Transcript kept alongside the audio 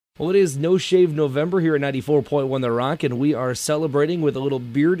Well, it is No Shave November here at 94.1 The Rock, and we are celebrating with a little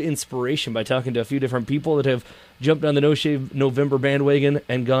beard inspiration by talking to a few different people that have jumped on the No Shave November bandwagon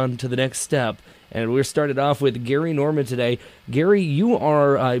and gone to the next step. And we're started off with Gary Norman today. Gary, you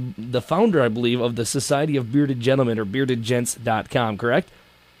are the founder, I believe, of the Society of Bearded Gentlemen, or beardedgents.com, correct?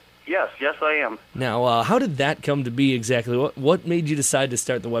 Yes, I am. Now, how did that come to be exactly? What made you decide to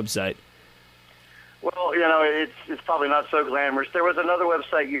start the website? Well, it's probably not so glamorous. There was another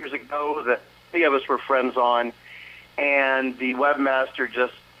website years ago that many of us were friends on, and the webmaster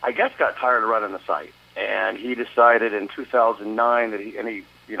just, I guess, got tired of running the site. And he decided in 2009 that he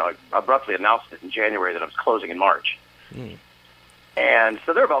abruptly announced it in January that it was closing in March. And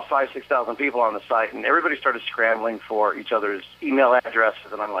so there were about 6,000 people on the site, and everybody started scrambling for each other's email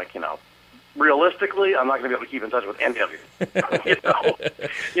addresses. And I'm like, realistically, I'm not going to be able to keep in touch with any of you.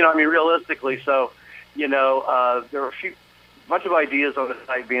 Realistically. So, there were a bunch of ideas on the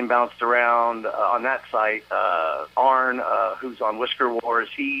site being bounced around on that site. Arn, who's on Whisker Wars,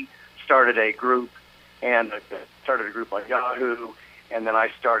 he started a group and started a group on Yahoo, and then I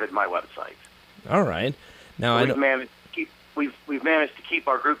started my website. All right. Now so we've managed to keep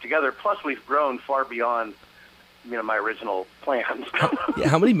our group together. Plus, we've grown far beyond my original plans. Yeah,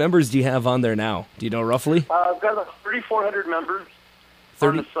 how many members do you have on there now? Do you know roughly? I've got about 3,400 members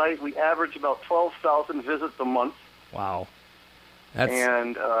on the site. We average about 12,000 visits a month. Wow.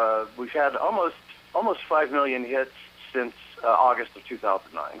 And we've had almost 5 million hits since August of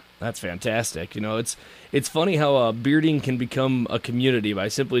 2009. That's fantastic. It's funny how bearding can become a community by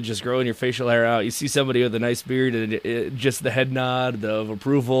simply just growing your facial hair out. You see somebody with a nice beard, and just the head nod of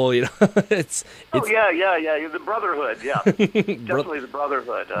approval. It's the brotherhood. Yeah, definitely the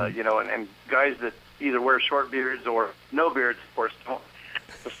brotherhood. And guys that either wear short beards or no beards, of course, don't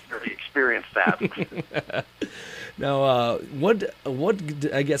necessarily experience that. Now,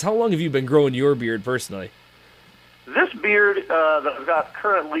 I guess, how long have you been growing your beard personally? This beard that I've got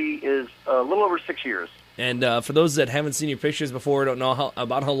currently is a little over 6 years. And for those that haven't seen your pictures before, don't know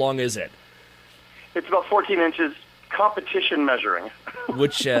about how long is it? It's about 14 inches, competition measuring.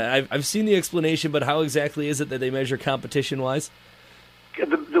 Which, I've seen the explanation, but how exactly is it that they measure competition-wise?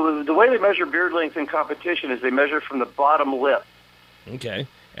 The way they measure beard length in competition is they measure from the bottom lip. Okay.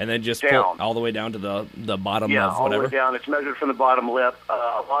 And then just down. Pull all the way down to the bottom of whatever? Yeah, all the way down. It's measured from the bottom lip.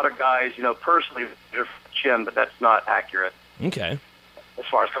 A lot of guys, personally measure chin, but that's not accurate. Okay. As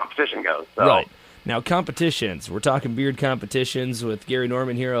far as competition goes. So. Right. Now, competitions. We're talking beard competitions with Gary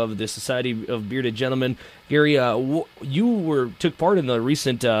Norman here of the Society of Bearded Gentlemen. Gary, you took part in the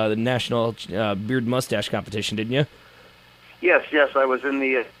recent National Beard Mustache Competition, didn't you? Yes. I was in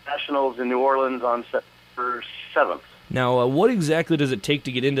the Nationals in New Orleans on September 7th. Now, what exactly does it take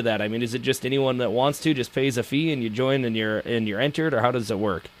to get into that? I mean, is it just anyone that wants to just pays a fee and you join and you're entered, or how does it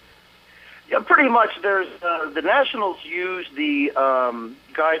work? Yeah, pretty much. There's the Nationals use the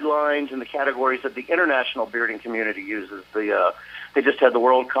guidelines and the categories that the international bearding community uses. They just had the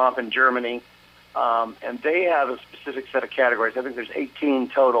World Comp in Germany, and they have a specific set of categories. I think there's 18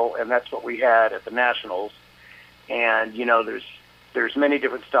 total, and that's what we had at the Nationals. And there's many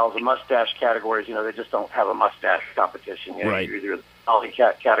different styles of mustache categories. They just don't have a mustache competition. Right. You're either the Dolly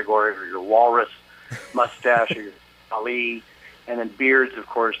Cat category or your Walrus mustache or your Ali. And then beards, of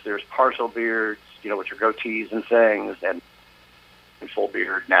course, there's partial beards, which are goatees and things, and full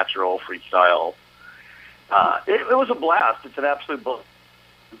beard, natural, freestyle. It was a blast. It's an absolute blast.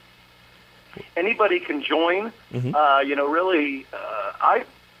 Anybody can join. Mm-hmm.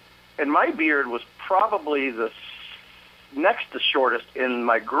 And my beard was probably the next to shortest in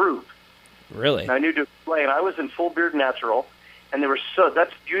my group. Really? And I need to explain. I was in full beard natural, and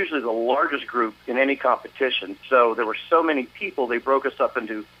that's usually the largest group in any competition. So there were so many people, they broke us up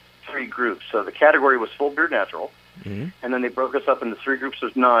into 3 groups. So the category was full beard natural, mm-hmm. and then they broke us up into 3 groups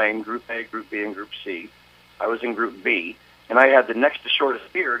of 9, Group A, Group B, and Group C. I was in Group B, and I had the next to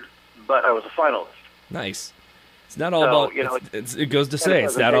shortest beard, but I was a finalist. Nice. It's not all about, it goes to say,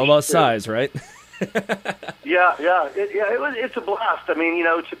 it's not all about size, right? Yeah. It's a blast. I mean,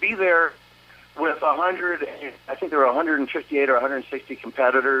 to be there with 100, I think there were 158 or 160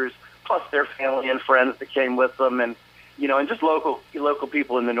 competitors, plus their family and friends that came with them, and and just local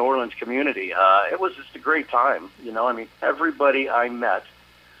people in the New Orleans community. It was just a great time. Everybody I met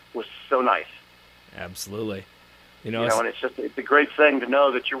was so nice. Absolutely. And it's a great thing to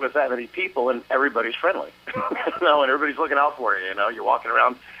know that you're with that many people and everybody's friendly. And everybody's looking out for you. You're walking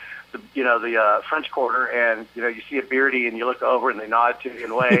around the French Quarter, and you see a beardy, and you look over, and they nod to you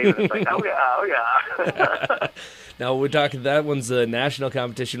and wave, and it's like, oh yeah. Now we're talking. That one's the national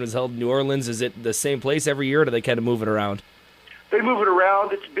competition was held in New Orleans. Is it the same place every year, or do they kind of move it around? They move it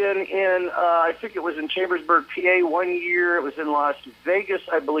around. It's been in, I think it was in Chambersburg, PA 1 year. It was in Las Vegas,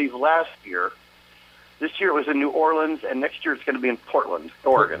 I believe, last year. This year it was in New Orleans, and next year it's going to be in Portland,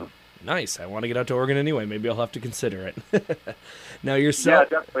 Oregon. Nice. I want to get out to Oregon anyway. Maybe I'll have to consider it. Now yourself.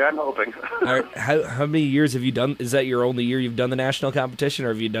 Yeah, definitely. I'm hoping. All right, how many years have you done? Is that your only year you've done the national competition, or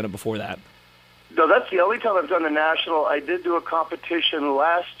have you done it before that? No, that's the only time I've done the national. I did do a competition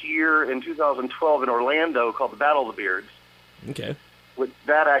last year in 2012 in Orlando called the Battle of the Beards. Okay.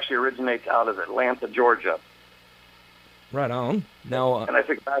 That actually originates out of Atlanta, Georgia. Right on. Now, and I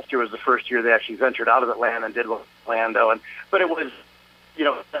think last year was the first year they actually ventured out of Atlanta and did Orlando. But it was,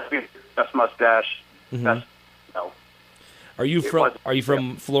 best mustache, best. Are you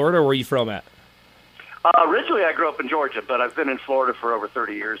from Florida, or where are you from at? Originally, I grew up in Georgia, but I've been in Florida for over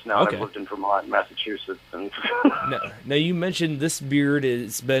 30 years now. Okay. I've lived in Vermont, Massachusetts. And now, you mentioned this beard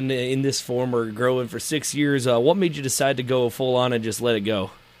has been in this form or growing for 6 years. What made you decide to go full on and just let it go?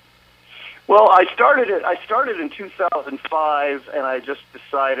 Well, I started in 2005, and I just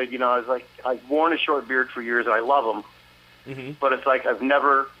decided, I was like, I've worn a short beard for years, and I love them. Mm-hmm. But it's like I've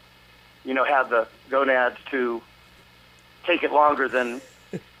never, had the gonads to take it longer than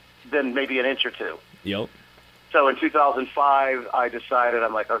maybe an inch or two. Yep. So in 2005, I decided,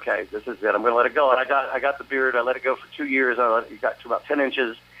 I'm like, okay, this is it. I'm going to let it go. And I got the beard. I let it go for 2 years. It got to about 10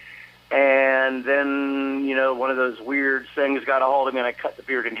 inches. And then, one of those weird things got a hold of me, and I cut the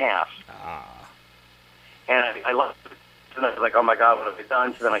beard in half. Ah. And I left it. And I was like, oh, my God, what have I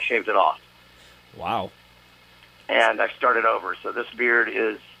done? So then I shaved it off. Wow. And I started over. So this beard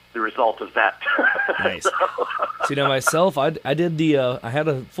is the result of that. Nice. See, now myself, I did I had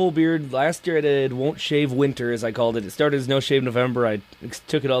a full beard last year. I did Won't Shave Winter, as I called it. It started as No Shave November. I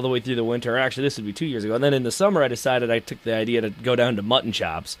took it all the way through the winter. Actually, this would be 2 years ago. And then in the summer, I decided I took the idea to go down to mutton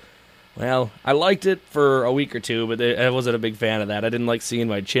chops. Well, I liked it for a week or two, but I wasn't a big fan of that. I didn't like seeing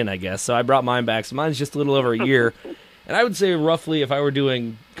my chin, I guess. So I brought mine back. So mine's just a little over a year. And I would say roughly, if I were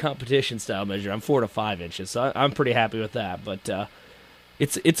doing competition-style measure, I'm 4 to 5 inches. So I'm pretty happy with that. But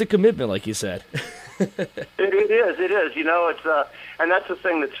it's a commitment, like you said. It is. And that's the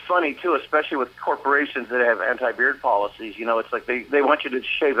thing that's funny, too, especially with corporations that have anti-beard policies. It's like they want you to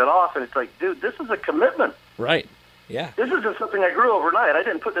shave it off, and it's like, dude, this is a commitment. Right. Yeah. This isn't something I grew overnight. I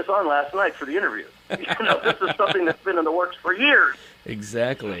didn't put this on last night for the interview. This is something that's been in the works for years.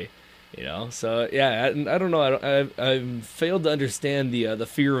 Exactly. So yeah, I don't know. I've failed to understand the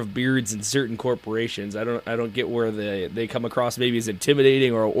fear of beards in certain corporations. I don't get where they come across maybe as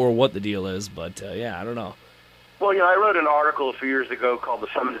intimidating or what the deal is. But yeah, I don't know. Well, I wrote an article a few years ago called "The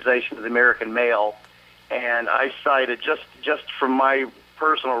Feminization of the American Male," and I cited just from my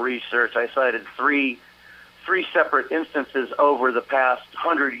personal research, I cited three separate instances over the past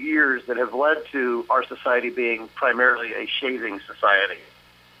 100 years that have led to our society being primarily a shaving society.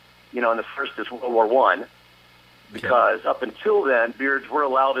 And the first is World War I, because up until then, beards were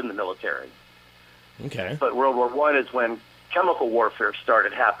allowed in the military. Okay. But World War I is when chemical warfare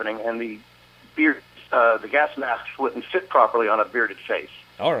started happening, and the beards, the gas masks wouldn't fit properly on a bearded face.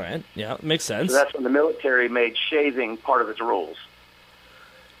 All right. Yeah, makes sense. So that's when the military made shaving part of its rules.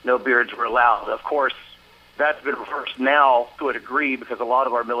 No beards were allowed. Of course, that's been reversed now to a degree because a lot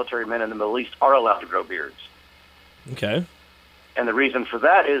of our military men in the Middle East are allowed to grow beards. Okay. And the reason for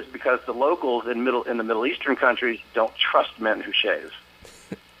that is because the locals in the Middle Eastern countries don't trust men who shave.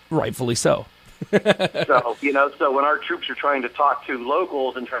 Rightfully so. So when our troops are trying to talk to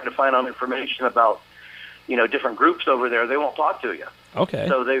locals and trying to find out information about, different groups over there, they won't talk to you. Okay.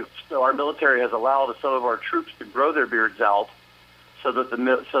 So our military has allowed some of our troops to grow their beards out so that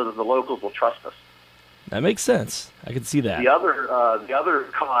the locals will trust us. That makes sense. I can see that. The other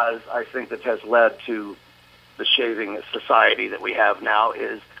cause I think that has led to the shaving society that we have now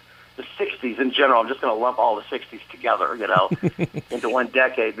is the 60s in general. I'm just going to lump all the 60s together, into one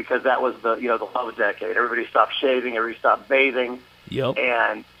decade, because that was the love decade. Everybody stopped shaving, everybody stopped bathing. Yep.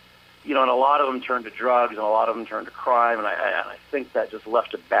 And, and a lot of them turned to drugs, and a lot of them turned to crime, and I think that just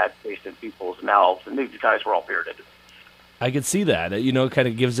left a bad taste in people's mouths, and these guys were all bearded. I could see that. It kind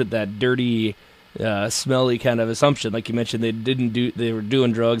of gives it that dirty, smelly kind of assumption. Like you mentioned, they were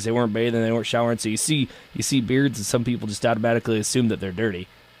doing drugs, they weren't bathing, they weren't showering. So you see beards, and some people just automatically assume that they're dirty.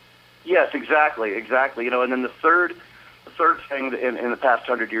 Yes, exactly. And then the third thing in the past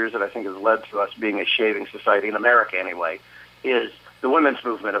 100 years that I think has led to us being a shaving society in America anyway is the women's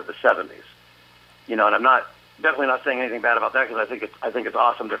movement of the 70s. And I'm definitely not saying anything bad about that because I think it's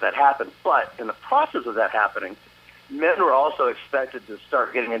awesome that happened. But in the process of that happening, men were also expected to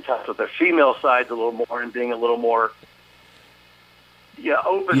start getting in touch with their female sides a little more and being a little more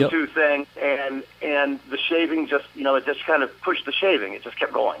open Yep. to thing, and the shaving just, it just kind of pushed the shaving. It just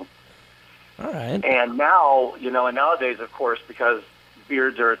kept going. All right. And now, and nowadays, of course, because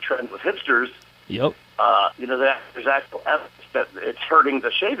beards are a trend with hipsters, Yep. that there's actual evidence that it's hurting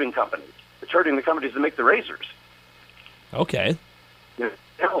the shaving companies. It's hurting the companies that make the razors. Okay. The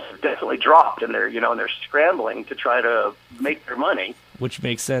sales have definitely dropped, and they're scrambling to try to make their money. Which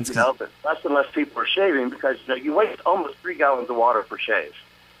makes sense. But less and less people are shaving because you waste almost 3 gallons of water per shave.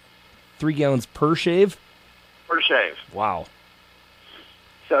 3 gallons per shave? Per shave. Wow.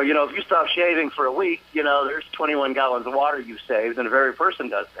 So, if you stop shaving for a week, there's 21 gallons of water you've saved, and if every person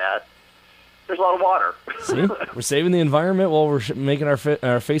does that, there's a lot of water. See? We're saving the environment while we're making our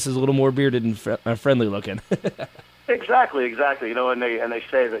faces a little more bearded and friendly looking. Exactly. And they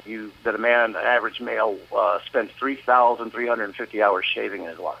say that an average male, spends 3,350 hours shaving in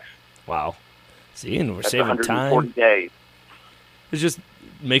his life. Wow. See, and we're That's saving 140 time. days. It just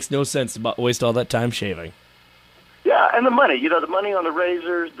makes no sense to waste all that time shaving. Yeah, and the money. The money on the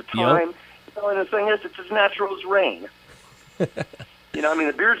razors, the time. Yep. And the thing is, it's as natural as rain.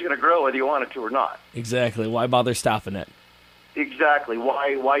 The beard's going to grow whether you want it to or not. Exactly. Why bother stopping it? Exactly.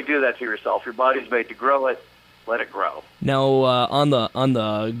 Why do that to yourself? Your body's made to grow it. Let it grow. Now, on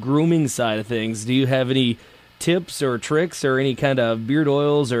the grooming side of things, do you have any tips or tricks or any kind of beard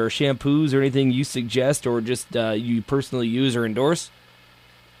oils or shampoos or anything you suggest or just you personally use or endorse?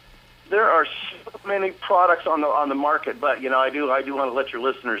 There are so many products on the market, but I do want to let your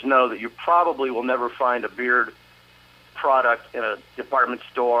listeners know that you probably will never find a beard product in a department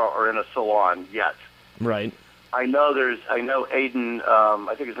store or in a salon yet. Right. I know Aiden,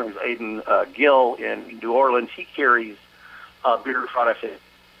 I think his name is Aiden Gill in New Orleans. He carries beard products,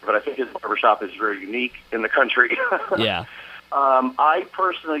 but I think his barbershop is very unique in the country. Yeah. I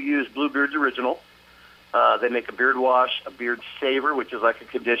personally use Bluebeard's Original. They make a beard wash, a beard saver, which is like a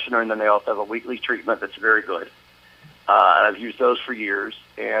conditioner, and then they also have a weekly treatment that's very good. I've used those for years.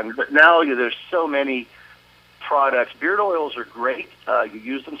 But now there's so many products. Beard oils are great. You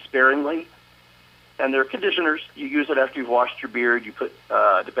use them sparingly. And they're conditioners. You use it after you've washed your beard. You put,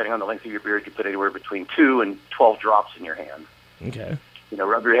 depending on the length of your beard, you put anywhere between 2 and 12 drops in your hand. Okay.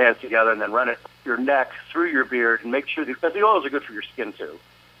 Rub your hands together and then run it up your neck through your beard and make sure because the oils are good for your skin too.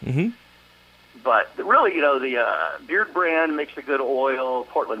 Mm-hmm. But really, the Beard brand makes a good oil.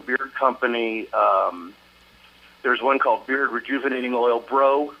 Portland Beard Company. There's one called Beard Rejuvenating Oil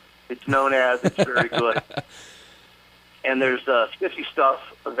Bro. It's known as. It's very good. And there's Spiffy Stuff.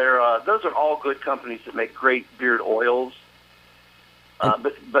 Those are all good companies that make great beard oils.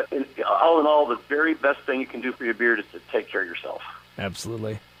 But all in all, the very best thing you can do for your beard is to take care of yourself.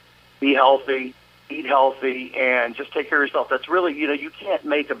 Absolutely. Be healthy, eat healthy, and just take care of yourself. That's really, you can't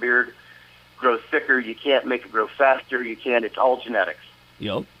make a beard grow thicker. You can't make it grow faster. You can't. It's all genetics.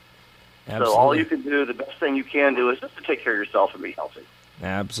 Yep. Absolutely. So all you can do, the best thing you can do is just to take care of yourself and be healthy.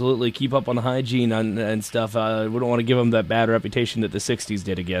 Absolutely. Keep up on the hygiene and stuff. We don't want to give them that bad reputation that the 60s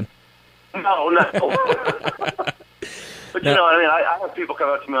did again. No. But, I have people come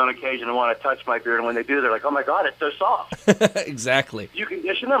up to me on occasion and want to touch my beard, and when they do, they're like, oh, my God, it's so soft. Exactly. You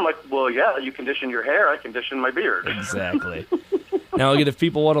condition them? I'm like, well, yeah, you condition your hair. I condition my beard. Exactly. Now, again, if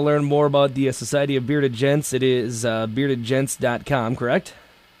people want to learn more about the Society of Bearded Gents, it is beardedgents.com, correct?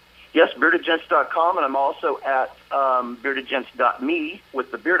 Yes, beardedgents.com, and I'm also at beardedgents.me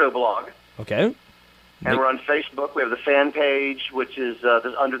with the Beardo blog. Okay. And we're on Facebook. We have the fan page, which is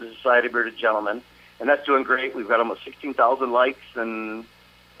under the Society of Bearded Gentlemen, and that's doing great. We've got almost 16,000 likes and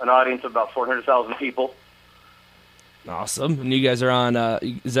an audience of about 400,000 people. Awesome. And you guys are on,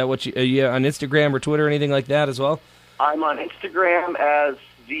 is that what are you on Instagram or Twitter or anything like that as well? I'm on Instagram as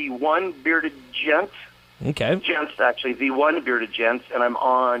the One Bearded Gent. Okay. Gents, actually, the One Bearded Gents, and I'm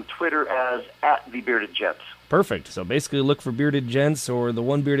on Twitter as @the Bearded Gents. Perfect. So basically look for Bearded Gents or the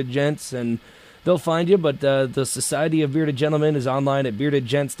One Bearded Gents, and they'll find you. But the Society of Bearded Gentlemen is online at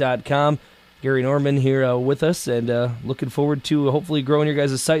beardedgents.com. Gary Norman here with us, and looking forward to hopefully growing your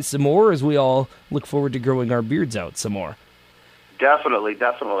guys' site some more as we all look forward to growing our beards out some more. Definitely.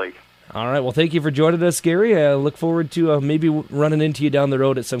 All right. Well, thank you for joining us, Gary. I look forward to maybe running into you down the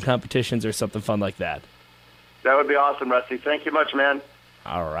road at some competitions or something fun like that. That would be awesome, Rusty. Thank you much, man.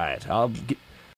 All right. I'll